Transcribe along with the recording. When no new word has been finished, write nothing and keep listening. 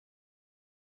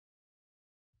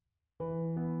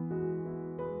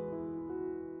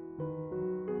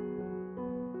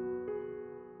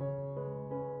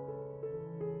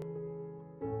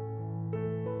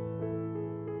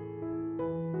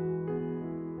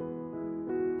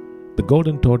The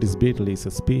golden tortoise beetle is a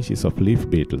species of leaf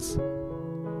beetles,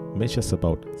 measures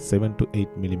about 7 to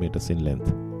 8 millimeters in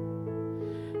length.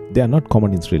 They are not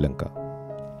common in Sri Lanka.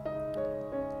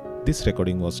 This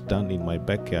recording was done in my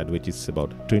backyard, which is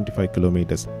about 25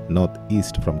 kilometers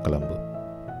northeast from Colombo.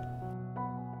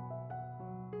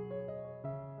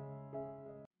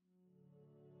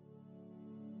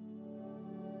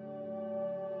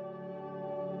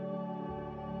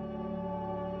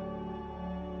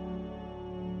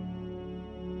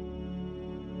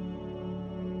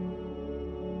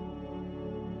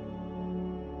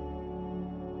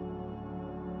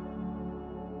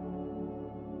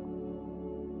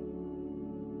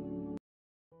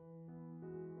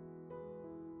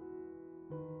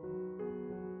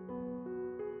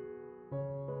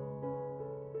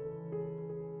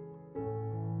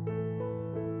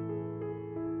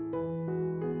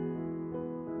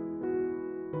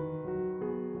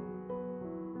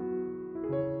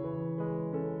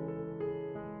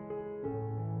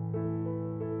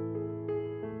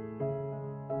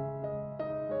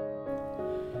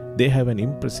 They have an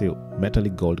impressive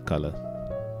metallic gold color.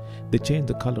 They change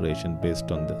the coloration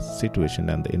based on the situation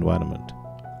and the environment.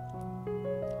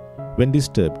 When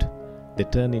disturbed, they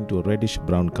turn into a reddish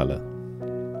brown color.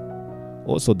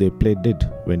 Also, they play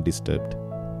dead when disturbed.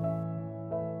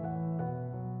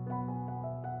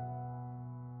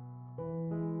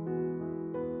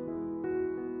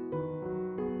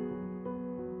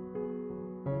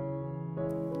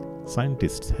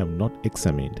 Scientists have not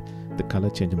examined the color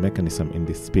change mechanism in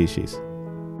this species.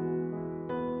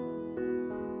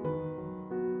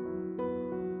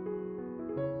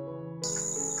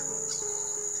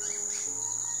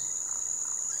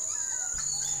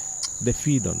 They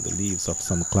feed on the leaves of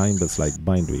some climbers like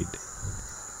bindweed.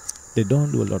 They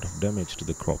don't do a lot of damage to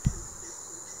the crop.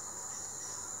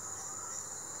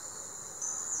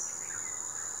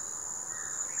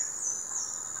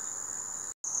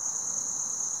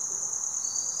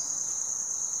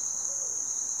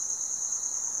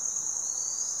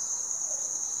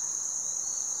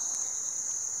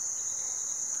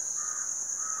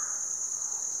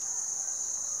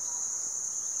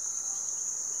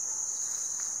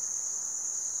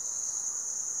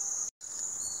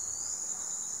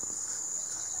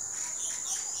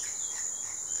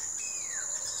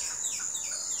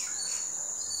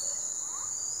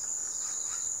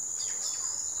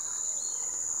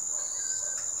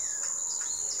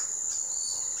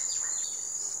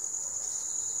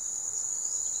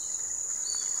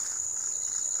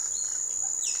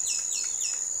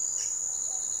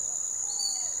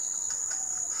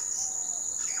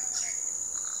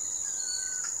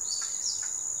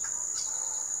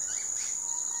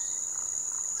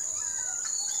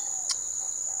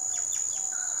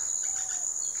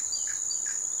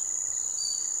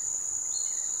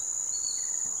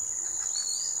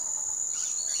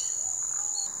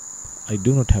 I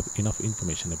do not have enough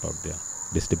information about their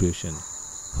distribution,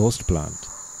 host plant,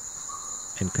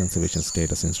 and conservation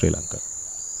status in Sri Lanka.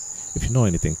 If you know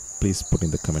anything, please put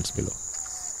in the comments below.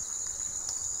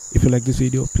 If you like this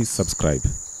video, please subscribe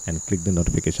and click the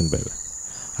notification bell.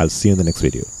 I'll see you in the next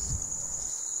video.